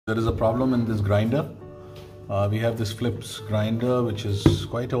There is a problem in this grinder. We have this Philips grinder which is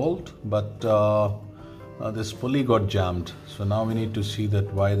quite old, but this pulley got jammed. So now we need to see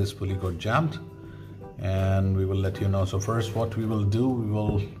that why this pulley got jammed, and we will let you know. So first what we will do, we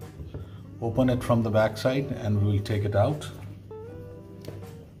will open it from the back side and we will take it out.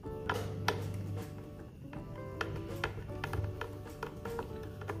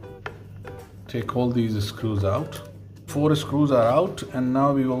 Take all these screws out. 4 screws are out, and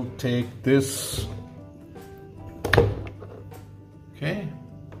now we will take this. Okay.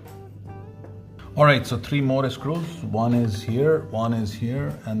 Alright, so 3 more screws. One is here, one is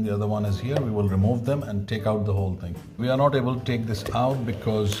here, and the other one is here. We will remove them and take out the whole thing. We are not able to take this out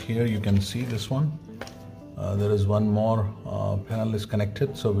because here you can see this one. There is one more panel is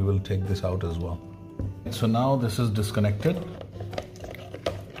connected, so we will take this out as well. So now this is disconnected,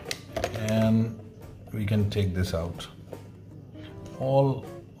 and we can take this out. All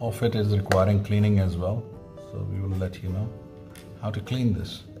of it is requiring cleaning as well, so we will let you know how to clean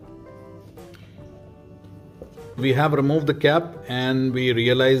this. We have removed the cap, and we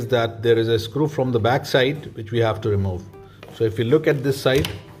realized that there is a screw from the back side which we have to remove. So if you look at this side,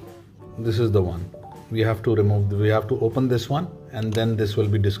 this is the one we have to remove. We have to open this one, and then this will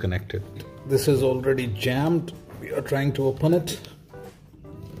be disconnected. This is already jammed. We are trying to open it.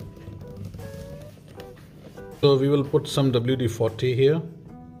 So we will put some WD-40 here,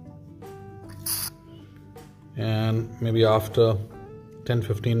 and maybe after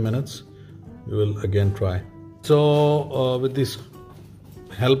 10-15 minutes we will again try. So with this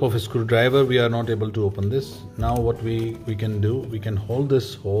help of a screwdriver, we are not able to open this. Now what we can do, we can hold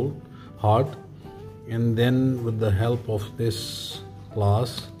this hole hard, and then with the help of this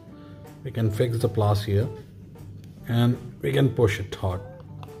glass we can fix the glass here, and we can push it hard.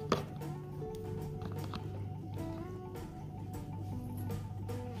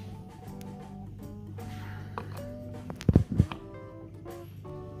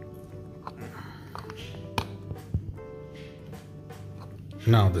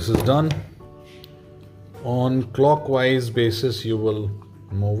 Now this is done. On clockwise basis you will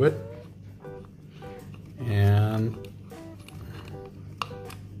move it, and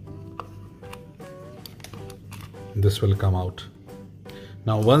this will come out.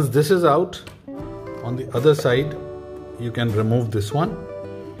 Now once this is out, on the other side you can remove this one,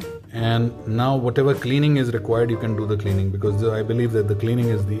 and now whatever cleaning is required you can do the cleaning, because I believe that the cleaning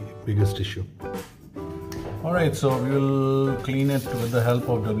is the biggest issue. Alright, so we will clean it with the help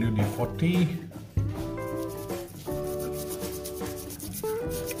of WD-40.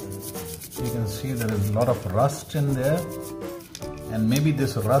 You can see there is a lot of rust in there, and maybe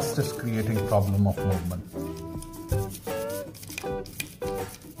this rust is creating problem of movement.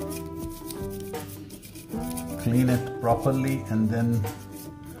 Clean it properly and then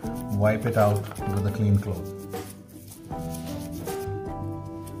wipe it out with a clean cloth.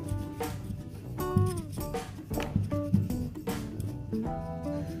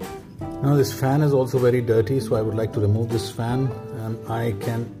 Now this fan is also very dirty, so I would like to remove this fan, and I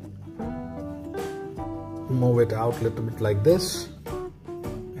can move it out a little bit like this,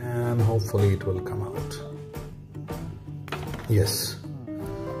 and hopefully it will come out. Yes.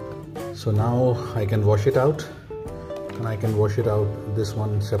 So now I can wash it out, and I can wash it out this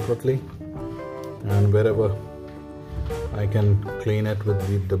one separately, and wherever I can clean it with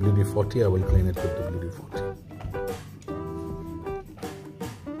the WD-40, I will clean it with WD-40.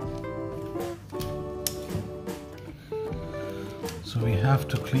 So we have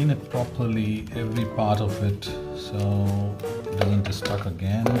to clean it properly, every part of it, so it doesn't get stuck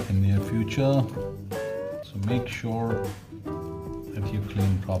again in near future. So make sure that you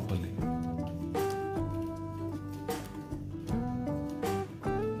clean properly.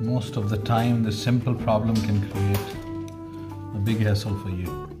 Most of the time the simple problem can create a big hassle for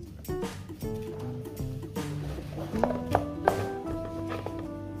you.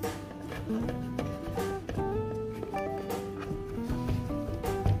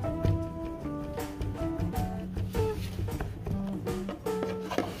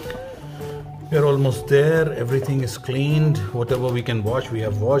 We are almost there. Everything is cleaned. Whatever we can wash, we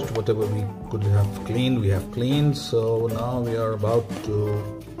have washed. Whatever we could have cleaned, we have cleaned. So now we are about to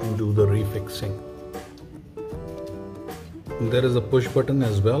do the refixing. There is a push button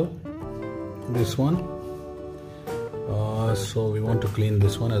as well, this one. So we want to clean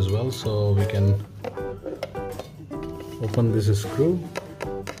this one as well. So we can open this screw,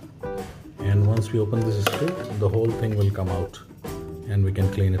 and once we open this screw, the whole thing will come out, and we can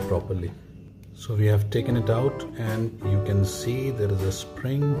clean it properly. So we have taken it out, and you can see there is a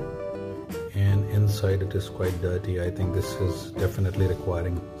spring and inside it is quite dirty. I think this is definitely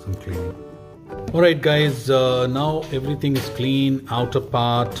requiring some cleaning. Alright guys, now everything is clean. Outer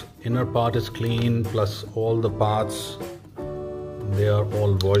part, inner part is clean, plus all the parts, they are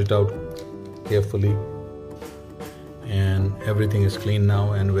all washed out carefully, and everything is clean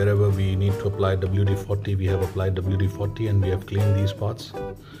now. And wherever we need to apply WD-40, we have applied WD-40 and we have cleaned these parts.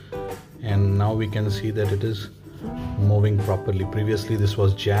 And now we can see that it is moving properly. Previously this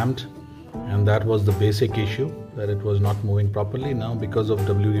was jammed, and that was the basic issue, that it was not moving properly. Now because of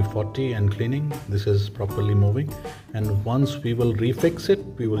WD-40 and cleaning, this is properly moving, and once we will refix it,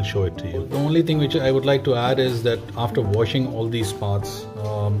 we will show it to you. The only thing which I would like to add is that after washing all these parts,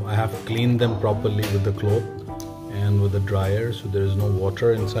 I have cleaned them properly with the cloth and with the dryer, so there is no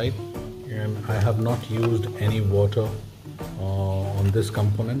water inside, and I have not used any water on this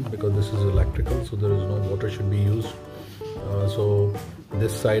component because this is electrical, so there is no water should be used. So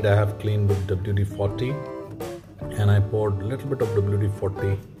this side I have cleaned with WD-40, and I poured a little bit of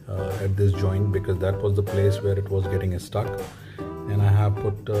WD-40 at this joint because that was the place where it was getting stuck, and I have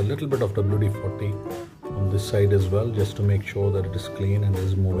put a little bit of WD-40 on this side as well, just to make sure that it is clean and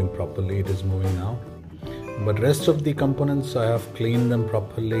is moving properly. It is moving now, but rest of the components I have cleaned them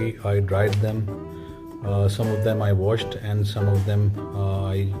properly. I dried them, some of them I washed, and some of them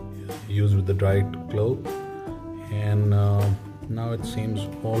I used with the dried cloth, and now it seems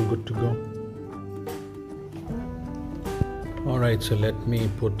all good to go. Alright, so let me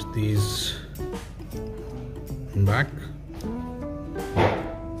put these back.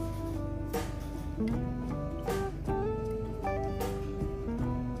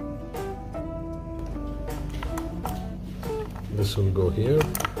 This will go here,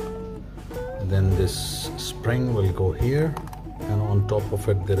 then this spring will go here, and on top of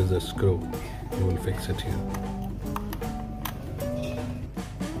it there is a screw. You will fix it here.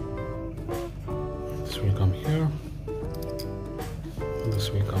 This will come here,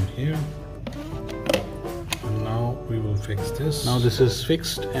 this will come here, and now we will fix this. Now this is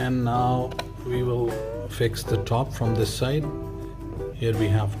fixed, and now we will fix the top from this side. Here we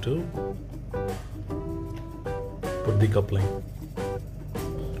have to put the coupling.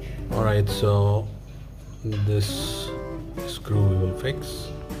 Alright, so this screw we will fix.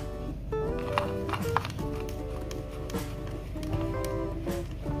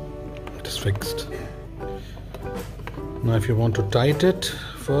 It is fixed. Now if you want to tighten it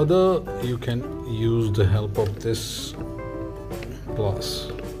further, you can use the help of this glass.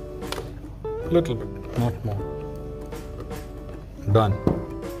 A little bit, not more. Done.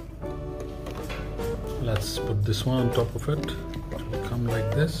 Let's put this one on top of it. It will come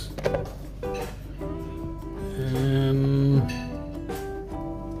like this. And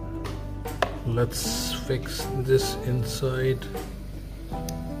let's fix this inside.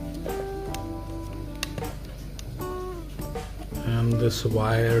 And this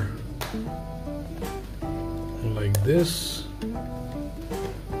wire like this.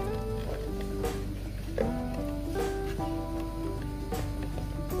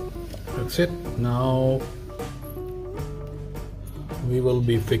 That's it. Now we will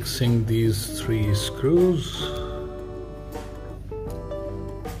be fixing these 3 screws.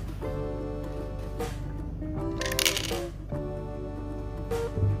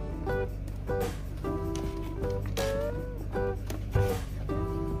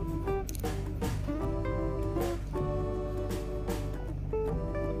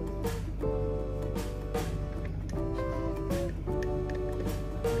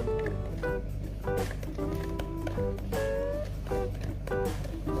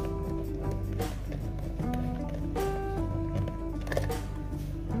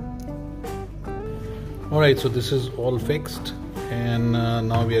 Alright, so this is all fixed, and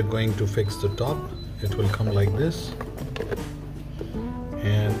now we are going to fix the top. It will come like this,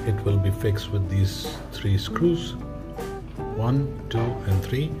 and it will be fixed with these 3 screws, 1, 2 and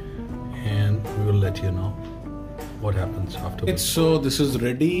 3, and we will let you know what happens after. So this is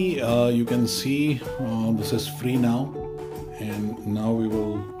ready. You can see this is free now, and now we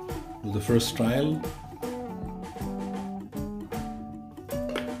will do the first trial.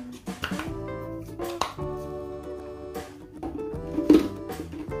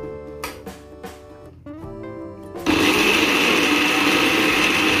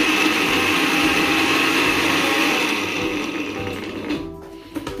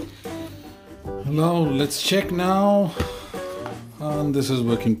 Now let's check now, and this is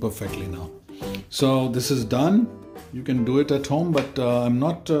working perfectly now. So this is done. You can do it at home, but I'm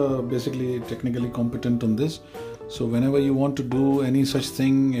not basically technically competent on this. So whenever you want to do any such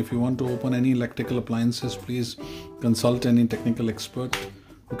thing, if you want to open any electrical appliances, please consult any technical expert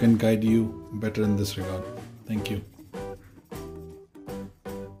who can guide you better in this regard. Thank you.